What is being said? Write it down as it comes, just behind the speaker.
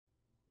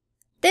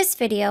This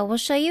video will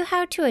show you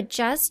how to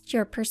adjust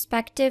your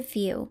perspective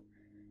view.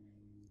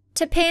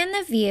 To pan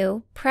the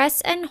view,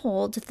 press and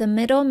hold the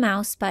middle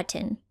mouse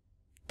button.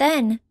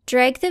 Then,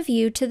 drag the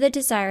view to the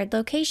desired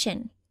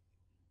location.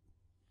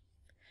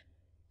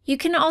 You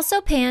can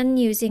also pan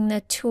using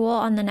the tool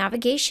on the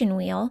navigation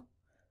wheel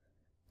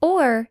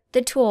or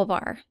the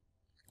toolbar,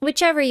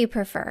 whichever you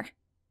prefer.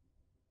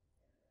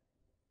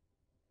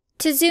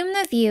 To zoom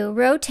the view,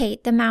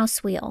 rotate the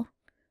mouse wheel.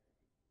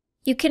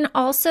 You can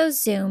also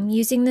zoom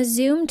using the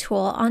zoom tool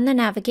on the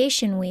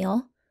navigation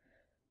wheel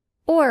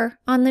or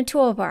on the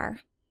toolbar.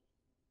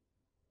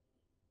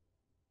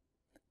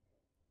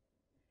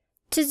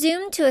 To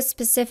zoom to a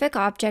specific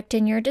object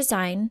in your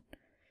design,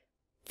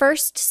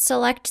 first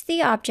select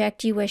the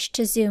object you wish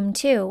to zoom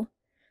to.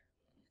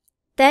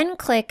 Then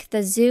click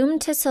the Zoom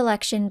to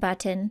Selection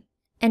button,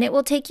 and it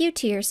will take you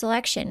to your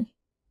selection.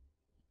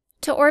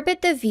 To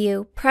orbit the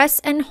view, press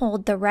and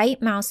hold the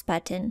right mouse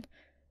button.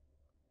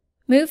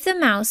 Move the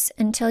mouse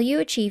until you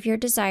achieve your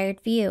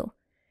desired view.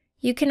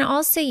 You can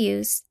also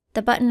use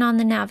the button on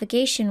the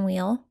navigation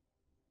wheel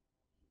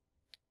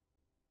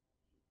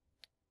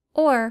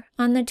or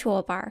on the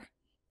toolbar.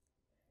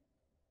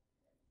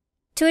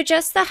 To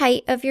adjust the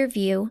height of your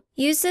view,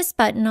 use this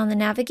button on the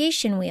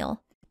navigation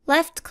wheel.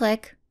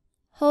 Left-click,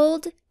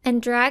 hold,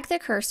 and drag the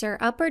cursor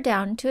up or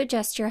down to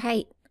adjust your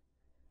height.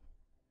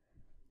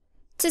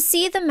 To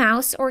see the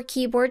mouse or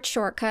keyboard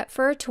shortcut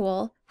for a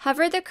tool,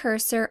 hover the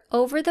cursor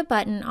over the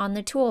button on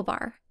the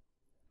toolbar.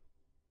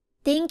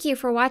 Thank you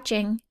for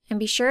watching, and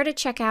be sure to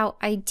check out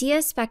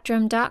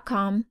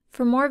ideaspectrum.com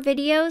for more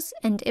videos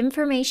and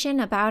information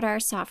about our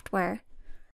software.